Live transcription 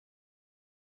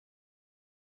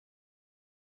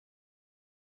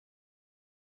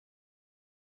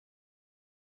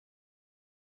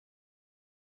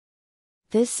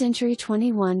This Century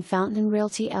 21 Fountain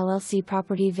Realty LLC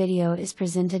property video is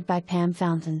presented by Pam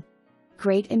Fountain.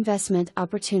 Great investment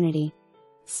opportunity.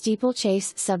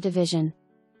 Steeplechase Subdivision.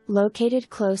 Located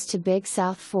close to Big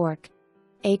South Fork.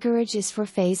 Acreage is for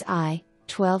Phase I,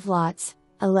 12 lots,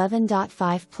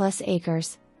 11.5 plus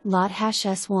acres, lot hash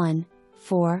S1,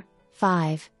 4,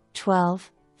 5,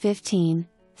 12, 15,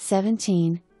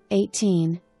 17,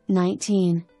 18,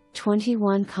 19,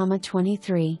 21,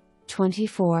 23,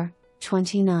 24,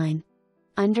 29.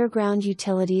 Underground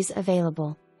utilities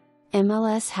available.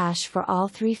 MLS hash for all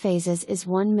three phases is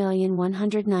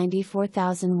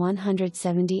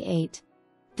 1,194,178.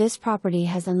 This property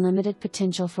has unlimited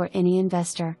potential for any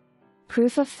investor.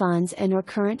 Proof of funds and/or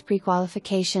current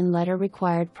pre-qualification letter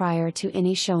required prior to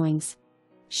any showings.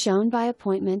 Shown by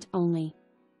appointment only.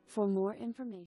 For more information